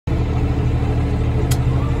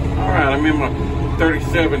I'm in my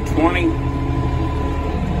 3720.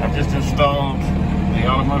 I've just installed the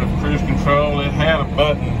automotive cruise control. It had a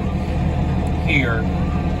button here.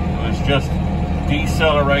 It was just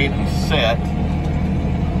decelerate and set.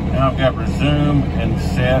 Now I've got resume and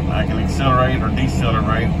set. I can accelerate or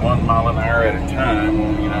decelerate 1 mile an hour at a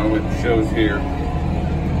time. You know, it shows here.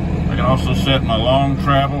 I can also set my long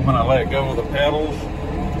travel when I let go of the pedals.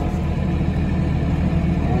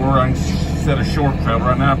 Or I can set a short travel.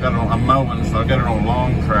 Right now I've got it on, I'm mowing, so I've got it on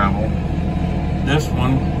long travel. This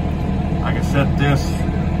one, I can set this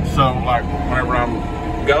so like whenever I'm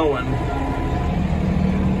going,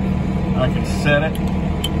 I can set it.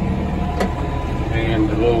 And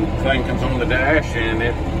the little thing comes on the dash and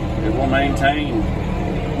it will maintain,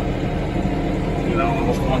 you know,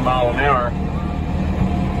 almost 1 mile an hour.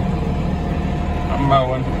 I'm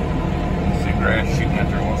mowing. See grass shooting out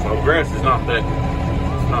there. So grass is not that,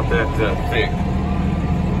 thick.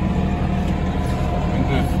 I'm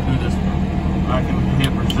going to do this. I can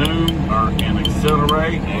hit resume or can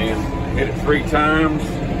accelerate and hit it 3 times.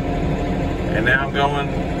 And now I'm going,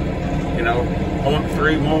 you know,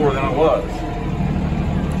 0.3 more than I was.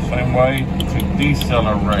 Same way to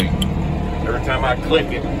decelerate. Every time I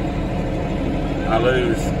click it, I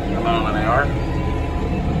lose a mile an hour.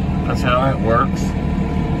 That's how that works.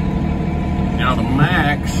 Now the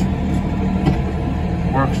max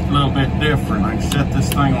works a little bit different. I can set this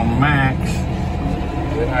thing on max.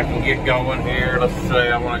 Then I can get going here. Let's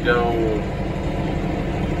say I want to go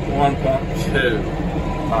 1.2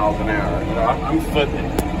 miles an hour. So I'm footing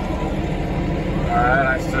it. Alright,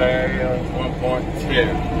 I say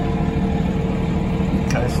 1.2.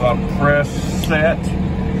 Okay, so I'll press set.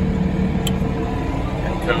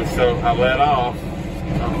 And so I let off.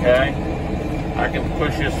 Okay, I can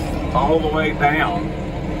push this all the way down.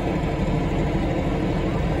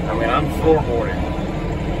 I mean, I'm floorboarding.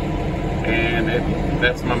 And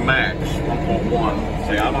that's my max, 1.1.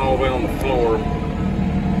 See, I'm all the way on the floor.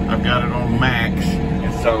 I've got it on max.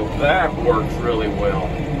 And so that works really well.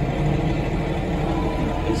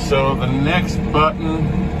 So the next button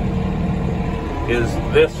is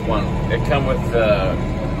this one. It comes with the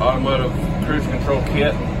automotive cruise control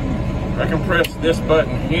kit. I can press this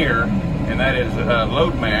button here, and that is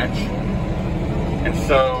load match. And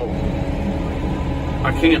so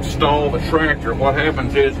I can't stall the tractor. What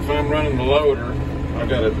happens is if I'm running the loader, I'm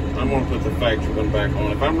gonna put the factory one back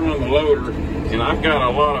on. If I'm running the loader and I've got a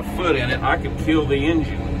lot of foot in it, I could kill the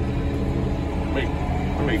engine. Let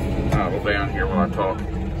me idle down here while I talk.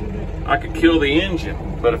 I could kill the engine,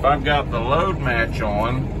 but if I've got the load match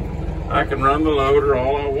on, I can run the loader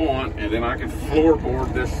all I want, and then I can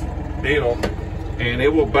floorboard this deal, and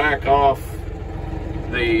it will back off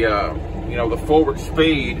the you know, the forward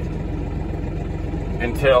speed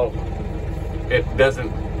until it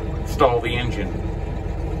doesn't stall the engine.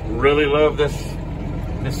 Really love this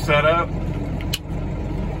setup.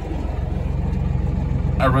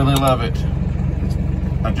 I really love it.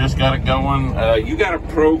 I just got it going. You got to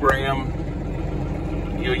program.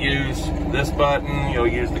 You'll use this button, you'll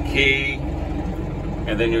use the key,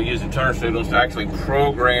 and then you'll use the turn signals to actually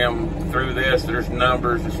program through this. There's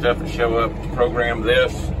numbers and stuff that show up to program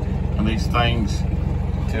this and these things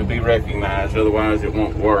to be recognized, otherwise it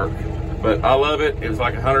won't work. But I love it. It was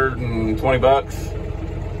like 120 bucks.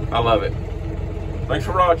 I love it. Thanks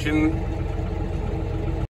for watching.